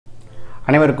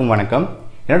அனைவருக்கும் வணக்கம்.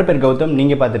 என்னோட பேர் கௌதம்.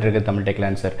 நீங்கள் பார்த்துட்டு இருக்க தமிழ்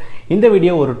TechLancer. இந்த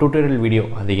வீடியோ ஒரு டியூட்டோரியல் வீடியோ.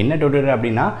 அது என்ன டியூட்டோரியல்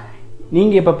அப்படின்னா,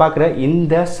 நீங்கள் இப்போ பார்க்குற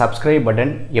இந்த சப்ஸ்கிரைப்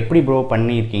பட்டன் எப்படி ப்ரோ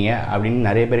பண்ணியிருக்கீங்க அப்படின்னு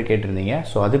நிறைய பேர் கேட்டிருந்தீங்க.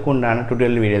 ஸோ அதுக்கு உண்டான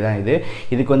டியூட்டோரியல் வீடியோ தான் இது.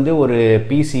 இதுக்கு வந்து ஒரு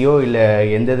பிசியோ இல்லை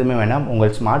எந்த இதுவுமே வேணாம்,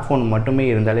 உங்கள் ஸ்மார்ட் ஃபோன் மட்டுமே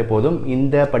இருந்தாலே போதும்.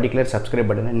 இந்த பர்டிகுலர் சப்ஸ்கிரைப்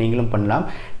பட்டனை நீங்களும் பண்ணலாம்.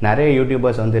 நிறைய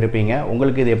யூடியூபர்ஸ் வந்து இருப்பீங்க,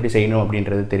 உங்களுக்கு இது எப்படி செய்யணும்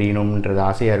அப்படின்றது தெரியணுன்றது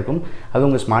ஆசையாக இருக்கும். அது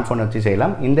உங்கள் ஸ்மார்ட் ஃபோனை வச்சு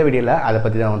செய்யலாம். இந்த வீடியோவில் அதை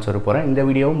பற்றி தான் சொல்ல போகிறேன். இந்த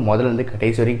வீடியோவும் முதல்ல இருந்து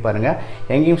கடைசி வரைக்கும் பாருங்கள்,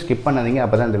 எங்கேயும் ஸ்கிப் பண்ணாதீங்க.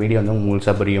 அப்போ தான் இந்த வீடியோ வந்து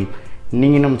முழுசாக புரியும்.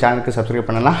 நீங்கள் நம்ம சேனலுக்கு சப்ஸ்கிரைப்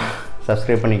பண்ணலாம்,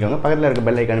 சப்ஸ்கிரைப் பண்ணிக்கோங்க. பக்கத்தில் இருக்க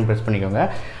பெல் ஐக்கானும் ப்ரெஸ் பண்ணிக்கோங்க.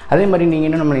 அதே மாதிரி நீங்கள்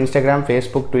இன்னும் நம்ம இன்ஸ்டாகிராம்,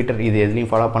 ஃபேஸ்புக், ட்விட்டர் இது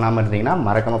எதுலையும் ஃபாலோ பண்ணாமல் இருந்தீங்கன்னா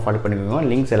மறக்காமல் ஃபாலோ பண்ணிக்கோங்க.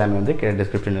 லிங்க்ஸ் எல்லாமே வந்து கீழே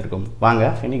டிஸ்கிரிப்ஷன் இருக்கும்.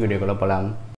 வாங்க இன்னைக்கு வீடியோக்குள்ளே போகலாம்.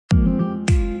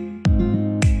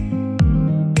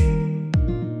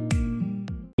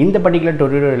 இந்த பர்டிகுலர்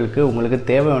டியூட்டோரியலுக்கு உங்களுக்கு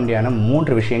தேவை வேண்டியான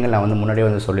 3 விஷயங்கள் நான் வந்து முன்னாடியே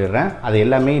வந்து சொல்லிடுறேன். அது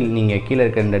எல்லாமே நீங்கள் கீழே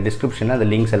இருக்க இந்த டிஸ்கிரிப்ஷனில் அந்த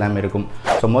லிங்க்ஸ் எல்லாமே இருக்கும்.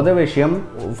 ஸோ மொதல் விஷயம்,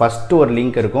 ஃபஸ்ட்டு ஒரு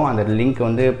லிங்க் இருக்கும். அந்த லிங்க்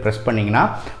வந்து ப்ரெஸ் பண்ணிங்கன்னா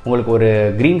உங்களுக்கு ஒரு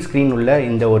க்ரீன் ஸ்க்ரீன் உள்ள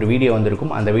இந்த ஒரு வீடியோ வந்து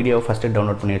இருக்கும். அந்த வீடியோவை ஃபஸ்ட்டு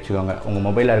டவுன்லோட் பண்ணி வச்சுக்கோங்க. உங்கள்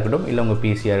மொபைலாக இருக்கட்டும் இல்லை உங்கள்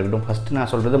பிசியாக இருக்கட்டும். ஃபஸ்ட்டு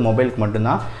நான் சொல்கிறது மொபைலுக்கு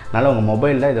மட்டும்தான். அதனால் உங்கள்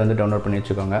மொபைலில் இதை வந்து டவுன்லோட் பண்ணி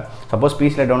வச்சுக்கோங்க. சப்போஸ்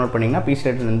பிசியில் டவுன்லோட் பண்ணிங்கன்னா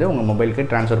பிசிலேருந்து உங்கள் மொபைலுக்கு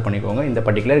ட்ரான்ஸ்ஃபர் பண்ணிக்கோங்க. இந்த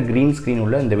பர்டிகுலர் க்ரீன் ஸ்க்ரீன்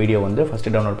உள்ள இந்த வீடியோ வந்து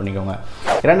ஃபஸ்ட்டு டவுன்லோட் பண்ணிக்கோங்க.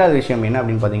 இரண்டாவது விஷயம் என்ன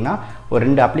அப்படின்னு பார்த்தீங்கன்னா, ஒரு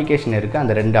 2 அப்ளிகேஷன் இருக்குது.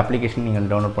 அந்த 2 அப்ளிகேஷன் நீங்கள்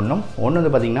வந்து டவுன்லோட் பண்ணணும். ஒன்று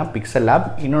வந்து பார்த்தீங்கன்னா பிக்சல் லேப்,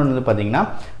 இன்னொன்று வந்து பார்த்தீங்கன்னா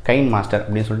கைன்மாஸ்டர்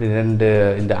அப்படின்னு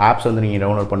சொல்லிட்டு இந்த ஆப்ஸ் வந்து நீங்கள்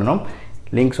டவுன்லோட் பண்ணணும்.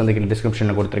 லிங்க்ஸ் வந்து கீழே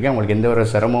டிஸ்கிரிப்ஷனில் கொடுத்துருக்கேன். உங்களுக்கு எந்த ஒரு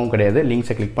சிரமமும் கிடையாது.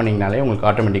 லிங்க்ஸை கிளிக் பண்ணிங்கனாலே உங்களுக்கு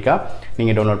ஆட்டோமேட்டிக்காக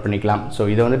நீங்கள் டவுன்லோட் பண்ணிக்கலாம். ஸோ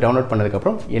இதை வந்து டவுன்லோட்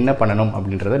பண்ணதுக்கப்புறம் என்ன பண்ணணும்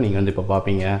அப்படின்றத நீங்கள் வந்து இப்போ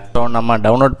பார்ப்பீங்க. ஸோ நம்ம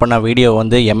டவுன்லோட் பண்ண வீடியோ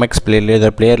வந்து எம்எக்ஸ்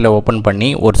பிளேயரில் ஓப்பன் பண்ணி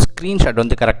ஒரு ஸ்க்ரீன்ஷாட்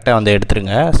வந்து கரெக்டாக வந்து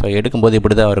எடுத்துருங்க. ஸோ எடுக்கும்போது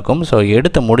இப்படி தான் இருக்கும். ஸோ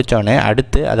எடுத்து முடித்தோடனே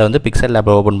அடுத்து அதை வந்து பிக்சல்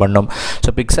லேப் ஓப்பன் பண்ணணும்.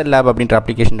 ஸோ பிக்சல் லேப் அப்படின்ற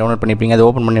அப்ளிகேஷன் டவுன்லோட் பண்ணிப்பீங்க. அதை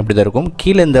ஓப்பன் பண்ணி இப்படி தான் இருக்கும்.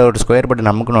 கீழே இந்த ஒரு ஸ்கொயர்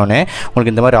பட்டன் அமுக்கணுன்னே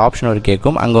உங்களுக்கு இந்த மாதிரி ஆப்ஷன் ஒரு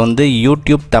கேட்கும். அங்கே வந்து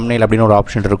யூடியூப் தம்ப்நெயில் அப்படின்னு ஒரு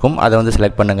ஆப்ஷன் இருக்கும். அதை வந்து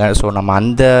செலக்ட் பண்ணுங்கள். ஸோ நம்ம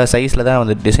அந்த சைஸில் தான்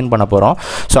வந்து டிசைன் பண்ண போகிறோம்.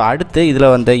 ஸோ அடுத்து இதில்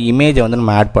வந்து இமேஜை வந்து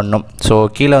நம்ம ஆட் பண்ணணும். ஸோ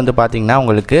கீழே வந்து பார்த்திங்கன்னா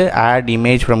உங்களுக்கு ஆட்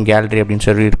இமேஜ் ஃப்ரம் கேலரி அப்படின்னு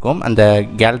சொல்லி இருக்கும். அந்த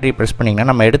கேலரி ப்ரெஸ் பண்ணிங்கன்னா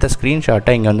நம்ம எடுத்த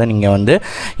ஸ்க்ரீன்ஷாட்டை இங்கே வந்து நீங்கள் வந்து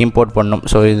இம்போர்ட் பண்ணணும்.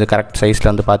 ஸோ இது கரெக்ட் சைஸில்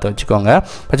வந்து பார்த்து வச்சுக்கோங்க.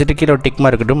 வச்சுட்டு கீழே ஒரு டிக்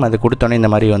மார்க் இருக்கட்டும். அது கொடுத்தோன்னே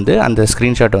இந்த மாதிரி வந்து அந்த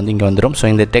ஸ்க்ரீன்ஷாட் வந்து இங்கே வந்துடும். ஸோ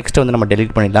இந்த டெக்ஸ்ட்டை வந்து நம்ம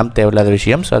டெலிட் பண்ணிடலாம், தேவையில்லாத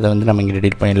விஷயம். ஸோ அதை வந்து நம்ம இங்கே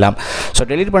டெலிட் பண்ணிடலாம். ஸோ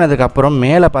டெலிட் பண்ணதுக்கப்புறம்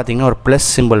மேலே பார்த்தீங்கன்னா ஒரு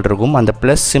ப்ளஸ் சிம்பிள் இருக்கும். அந்த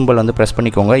ப்ளஸ் சிம்பிள் வந்து ப்ரெஸ்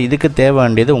பண்ணிக்கோங்க. இதுக்கு தேவை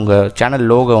வேண்டியது உங்கள் சேனல்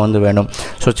லோகோ வந்து வேணும்.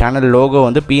 ஸோ சேனல் லோகோ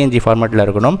வந்து PNG ஃபார்மேட்டில்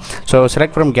இருக்கணும். ஸோ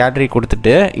செலக்ட் ஃப்ரம் கேலரி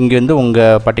கொடுத்துட்டு இங்கே வந்து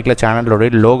உங்கள் பர்டிகுலர் சேனலோட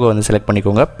லோகோ வந்து செலக்ட்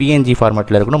பண்ணிக்கோங்க. PNG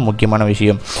ஃபார்மேட்டில் இருக்கணும், முக்கியமான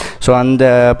விஷயம். ஸோ அந்த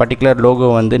பர்டிகுலர் லோகோ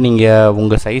வந்து நீங்கள்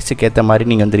உங்கள் சைஸுக்கு ஏற்ற மாதிரி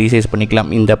நீங்கள் வந்து ரீசைஸ்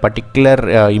பண்ணிக்கலாம். இந்த பர்டிகுலர்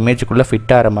இமேஜுக்குள்ளே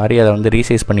ஃபிட் ஆகிற மாதிரி அதை வந்து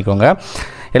ரீசைஸ் பண்ணிக்கோங்க.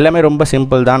 எல்லாமே ரொம்ப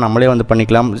சிம்பிள் தான், நம்மளே வந்து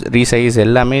பண்ணிக்கலாம். ரீசைஸ்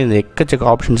எல்லாமே இந்த எக்கச்சக்க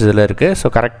ஆப்ஷன்ஸ் இதில் இருக்குது. ஸோ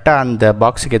கரெக்டாக அந்த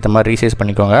பாக்ஸுக்கு ஏற்ற மாதிரி ரீசைஸ்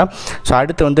பண்ணிக்கோங்க. ஸோ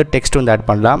அடுத்து வந்து டெக்ஸ்ட் வந்து ஆட்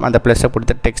பண்ணலாம். அந்த ப்ளஸ்ஸை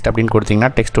கொடுத்து டெக்ஸ்ட் அப்படின்னு கொடுத்திங்கன்னா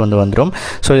டெக்ஸ்ட் வந்து வந்துடும்.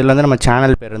 ஸோ இதில் வந்து நம்ம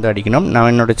சேனல் பேர் வந்து அடிக்கணும். நான்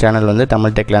என்னோடய சேனல் வந்து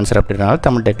தமிழ் TechLancer அப்படின்றனால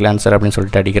தமிழ் TechLancer அப்படின்னு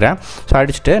சொல்லிட்டு அடிக்கிறேன். ஸோ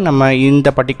அடிச்சுட்டு நம்ம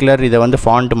இந்த பர்டிகுலர் இதை வந்து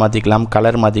ஃபாண்ட் மாற்றிக்கலாம்,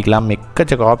 கலர் மாற்றிக்கலாம்,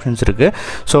 எக்கச்சக்க ஆப்ஷன்ஸ் இருக்குது.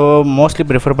 ஸோ மோஸ்ட்லி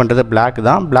ப்ரிஃபர் பண்ணுறது பிளாக்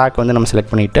தான். பிளாக் வந்து நம்ம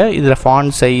செலக்ட் பண்ணிவிட்டு இதில்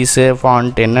ஃபாண்ட் சைஸு,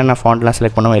 ஃபாண்ட் என்னென்ன ஃபாண்ட்லாம்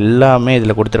செலக்ட் பண்ணுவோம் எல்லாமே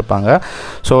இதில் கொடுத்துருப்பாங்க.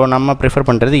 ஸோ நம்ம ப்ரிஃபர்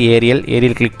பண்ணுறது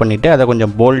ஏரியல் கிளிக் பண்ணிவிட்டு அதை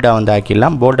கொஞ்சம் போல்டாக வந்து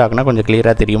ஆக்கிடலாம். போல்ட் ஆக்கினா கொஞ்சம்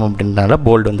கிளியராக தெரியும் அப்படின்றனால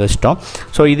போல்டு வந்து வச்சிட்டோம்.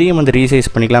 ஸோ இதையும் வந்து ரீசைஸ்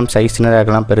பண்ணிக்கலாம். சைஸ்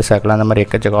சின்னதாக்கலாம், பெருசாக்கலாம், அந்த மாதிரி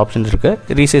எக்கச்சக்க ஆப்ஷன்ஸ்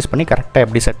இருக்குது. ரீசைஸ் பண்ணி கரெக்டாக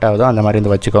எப்படி செட் ஆகுதோ அந்த மாதிரி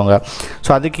வந்து வச்சுக்கோங்க.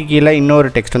 ஸோ அதுக்கு கீழே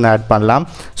இன்னொரு டெக்ஸ்ட் வந்து ஆட் பண்ணலாம்.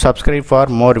 சப்ஸ்கிரைப்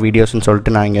ஃபார் மோர் வீடியோஸ்னு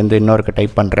சொல்லிட்டு நான் இங்கே வந்து இன்னொருக்கு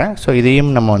டைப் பண்ணுறேன். ஸோ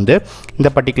இதையும் நம்ம வந்து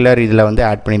இந்த பர்டிகுலர் இதில் வந்து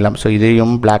ஆட் பண்ணிடலாம். ஸோ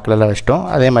இதையும் பிளாக் கலரில் வச்சிட்டோம்.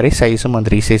 அதே மாதிரி சைஸும்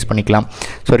வந்து ரீசைஸ் பண்ணிக்கலாம்.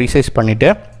 ஸோ ரீசைஸ் பண்ணிவிட்டு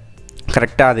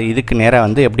கரெக்டாக அது இதுக்கு நேராக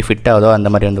வந்து எப்படி ஃபிட் ஆகுதோ அந்த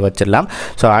மாதிரி வந்து வச்சிடலாம்.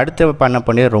 ஸோ அடுத்து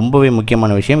பண்ண ரொம்பவே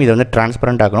முக்கியமான விஷயம், இதை வந்து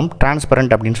டிரான்ஸ்பரண்ட் ஆகணும்.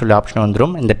 டிரான்ஸ்பரண்ட் அப்படின்னு சொல்லி ஆப்ஷன்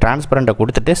வந்துடும். இந்த டிரான்ஸ்பரண்ட்டை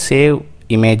கொடுத்துட்டு சேவ்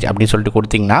இமேஜ் அப்படின்னு சொல்லிட்டு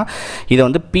கொடுத்திங்கன்னா இதை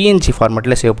வந்து PNG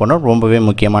ஃபார்மேட்டில் சேவ் பண்ணணும். ரொம்பவே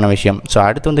முக்கியமான விஷயம். ஸோ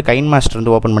அடுத்து வந்து கைன்மாஸ்டர்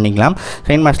வந்து ஓப்பன் பண்ணிக்கலாம்.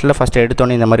 கைன்மாஸ்டரில் ஃபஸ்ட்டு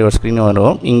எடுத்தோன்னே இந்த மாதிரி ஒரு ஸ்க்ரீன்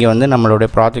வரும். இங்கே வந்து நம்மளுடைய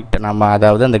ப்ராஜெக்ட் நம்ம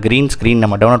அதாவது அந்த க்ரீன் ஸ்க்ரீன்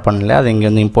நம்ம டவுன்லோட் பண்ணல, அதை இங்கே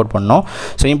வந்து இம்போர்ட் பண்ணணும்.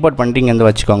 ஸோ இம்போர்ட் பண்ணிட்டு இங்கே வந்து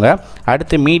வச்சுக்கோங்க.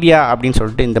 அடுத்து மீடியா அப்படின்னு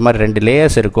சொல்லிட்டு இந்த மாதிரி 2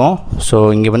 லேயர்ஸ் இருக்கும். ஸோ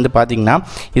இங்கே வந்து பார்த்திங்கன்னா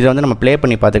இதை வந்து நம்ம ப்ளே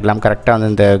பண்ணி பார்த்துக்கலாம். கரெக்டாக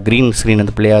வந்து இந்த க்ரீன் ஸ்க்ரீன்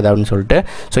வந்து ப்ளே ஆகுது அப்படின்னு சொல்லிட்டு.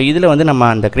 ஸோ இதில் வந்து நம்ம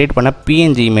அந்த க்ரியேட் பண்ண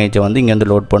PNG இமேஜை வந்து இங்கே வந்து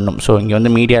லோட் பண்ணணும். ஸோ இங்கே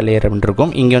வந்து மீடியா லேயர் அப்படின்னு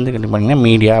இருக்கும். இங்கே வந்து கிளிக் பண்ணிங்கன்னா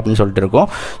மீடியா அப்படின்னு சொல்லிட்டு இருக்கும்.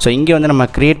 ஸோ இங்கே வந்து நம்ம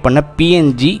கிரியேட் பண்ண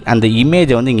PNG அந்த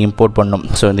இமேஜை வந்து இங்கே இம்போர்ட் பண்ணணும்.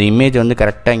 ஸோ இந்த இமேஜ் வந்து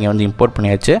கரெக்டாக இங்கே வந்து இம்போர்ட்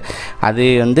பண்ணியாச்சு. அது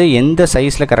வந்து எந்த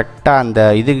சைஸில் கரெக்டாக அந்த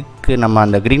இதுக்கு அதுக்கு நம்ம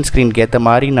அந்த க்ரீன் ஸ்க்ரீனுக்கு ஏற்ற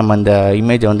மாதிரி நம்ம இந்த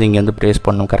இமேஜை வந்து இங்கே வந்து ப்ளேஸ்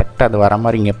பண்ணணும். கரெக்டாக அது வர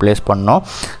மாதிரி இங்கே ப்ளேஸ் பண்ணணும்.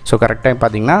 ஸோ கரெக்டாக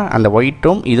பார்த்திங்கன்னா அந்த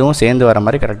ஒயிட்டும் இதுவும் சேர்ந்து வர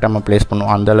மாதிரி கரெக்டாக நம்ம ப்ளேஸ்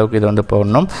பண்ணணும். அந்தளவுக்கு இது வந்து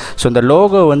போடணும். ஸோ இந்த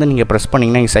லோகோ வந்து நீங்கள் ப்ரெஸ்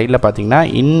பண்ணிங்கன்னா இங்கே சைடில் பார்த்தீங்கன்னா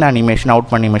இன் அனிமேஷன்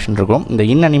அவுட் அனிமேஷன் இருக்கும். இந்த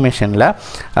இன் அனிமேஷனில்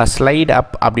ஸ்லைட்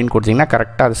அப் அப்படின்னு கொடுத்திங்கன்னா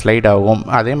கரெக்டாக அது ஸ்லைட் ஆகும்.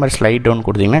 அதே மாதிரி ஸ்லைட் டவுன்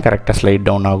கொடுத்திங்கன்னா கரெக்டாக ஸ்லைட்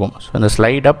டவுன் ஆகும். ஸோ இந்த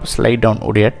ஸ்லைட் அப் ஸ்லைட் டவுன்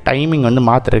உடைய டைமிங் வந்து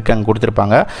மாற்றுறதுக்கு அங்கே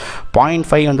கொடுத்துருப்பாங்க.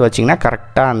 0.5 வந்து வச்சிங்கன்னா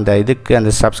கரெக்டாக அந்த இதுக்கு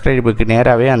அந்த சப்ஸ்கிரைபுக்கு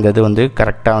நேராகவே அந்த இது வந்து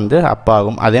கரெக்டாக வந்து அப்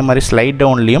ஆகும். அதே மாதிரி ஸ்லைட்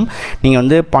டவுன்லேயும் நீங்கள்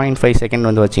வந்து 0.5 செகண்ட்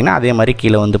வந்து வச்சிங்கன்னா அதே மாதிரி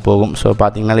கீழே வந்து போகும். ஸோ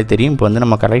பார்த்தீங்கனாலே தெரியும். இப்போ வந்து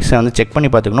நம்ம கரெக்டாக வந்து செக் பண்ணி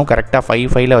பார்த்துக்கணும். கரெக்டாக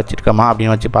 5 வச்சுருக்கோமா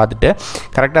அப்படின்னு வச்சு பார்த்துட்டு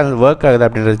கரெக்டாக அது ஒர்க் ஆகுது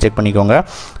அப்படின்றத செக் பண்ணிக்கோங்க.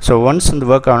 ஸோ ஒன்ஸ் இந்த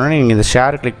ஒர்க் ஆகணும்னா நீங்கள் இந்த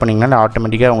ஷேர் கிளிக் பண்ணிங்கன்னா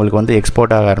ஆட்டோமேட்டிக்காக உங்களுக்கு வந்து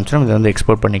எக்ஸ்போர்ட் ஆக ஆரம்பிச்சிடும். இதை வந்து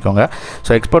எக்ஸ்போர்ட் பண்ணிக்கோங்க.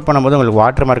 ஸோ எக்ஸ்போர்ட் பண்ணும்போது உங்களுக்கு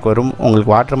வாட்டர் மார்க் வரும்.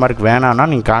 உங்களுக்கு வாட்டர் மார்க் வேணான்னா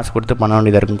நீங்கள் காசு கொடுத்து பண்ண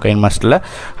வேண்டியதாக இருக்கும் கைன்மாஸ்டரில்.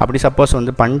 அப்படி சப்போஸ்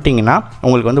வந்து பண்ணிட்டீங்கன்னா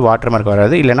உங்களுக்கு வந்து வாட்டர் மார்க்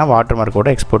வராது. இல்லைனா வாட்டர் மார்க்கோட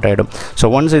எக்ஸ்போர்ட் ஆகிடும். ஸோ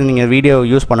ஒன்ஸ் நீங்கள் வீடியோ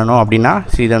யூஸ் பண்ணணும் அப்படின்னா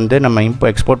இதை வந்து நம்ம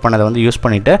எக்ஸ்போர்ட் பண்ணதை வந்து யூஸ்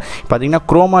பண்ணிவிட்டு பார்த்தீங்கன்னா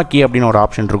குரோமா கீ அப்படின்னு ஒரு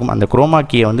ஆப்ஷன் இருக்கும். அந்த குரோமா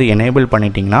கீயை வந்து எனேபிள்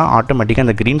பண்ணிட்டீங்கன்னா ஆட்டோமேட்டிக்காக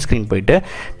அந்த க்ரீன் ஸ்க்ரீன் போயிட்டு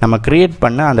நம்ம கிரியேட்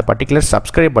பண்ண அந்த பர்டிகுலர்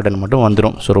சப்ஸ்கிரைப் பட்டன் மட்டும்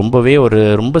வந்துடும். ஸோ ரொம்பவே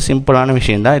ரொம்ப சிம்பிளான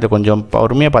விஷயம் தான். இதை கொஞ்சம்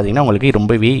பொறுமையாக பார்த்தீங்கன்னா உங்களுக்கு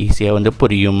ரொம்பவே ஈஸியாக வந்து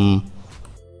புரியும்.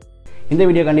 இந்த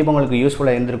வீடியோ கண்டிப்பாக உங்களுக்கு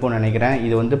யூஸ்ஃபுல்லாக இருந்திருக்கும்னு நினைக்கிறேன்.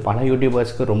 இது வந்து பல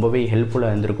யூடியூபர்ஸ்க்கு ரொம்பவே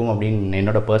ஹெல்ப்ஃபுல்லாக இருந்திருக்கும் அப்படின்னு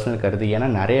என்னோடய பர்சனல் கருத்து. ஏன்னா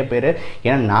நிறைய பேர்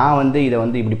நான் வந்து இதை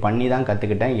வந்து இப்படி பண்ணி தான்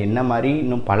கற்றுக்கிட்டேன். என்ன மாதிரி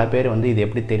இன்னும் பல பேர் வந்து இது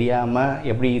எப்படி தெரியாமல்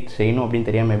எப்படி செய்யணும் அப்படின்னு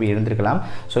தெரியாமல் மேபி இருந்திருக்கலாம்.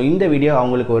 ஸோ இந்த வீடியோ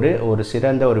அவங்களுக்கு ஒரு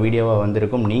சிறந்த ஒரு வீடியோவாக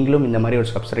வந்திருக்கும். நீங்களும் இந்த மாதிரி ஒரு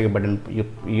சப்ஸ்கிரைப் பட்டன்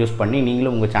யூஸ் பண்ணி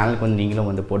நீங்களும் உங்கள் சேனலுக்கு வந்து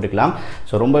நீங்களும் வந்து போட்டுக்கலாம்.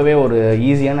 ஸோ ரொம்பவே ஒரு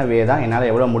ஈஸியான வே தான். என்னால்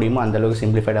எவ்வளோ முடியுமோ அந்தளவுக்கு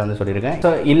சிம்பிளிஃபைடாக வந்து சொல்லியிருக்கேன்.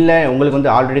 ஸோ இல்லை உங்களுக்கு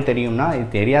வந்து ஆல்ரெடி தெரியும்னா இது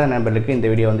தெரியாத நண்பர்களுக்கு இந்த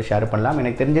வீடியோ வந்து ஷேர் பண்ணலாம்.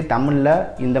 எனக்கு தெரிஞ்ச தமிழில்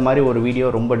இந்த மாதிரி ஒரு வீடியோ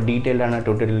ரொம்ப டீட்டெயிலான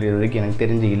டியூட்டோரியல் இதுவரைக்கும் எனக்கு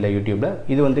தெரிஞ்சு இல்லை யூடியூப்பில்.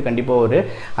 இது வந்து கண்டிப்பாக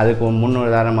அதுக்கு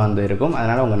முன்னுதாரணமாக வந்து இருக்கும்.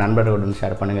 அதனால் உங்கள் நண்பர்களோடு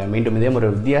ஷேர் பண்ணுங்கள். மீண்டும் இதே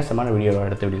ஒரு வித்தியாசமான வீடியோவை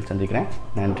அடுத்த வீடியோவில் சந்திக்கிறேன்.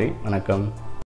 நன்றி, வணக்கம்.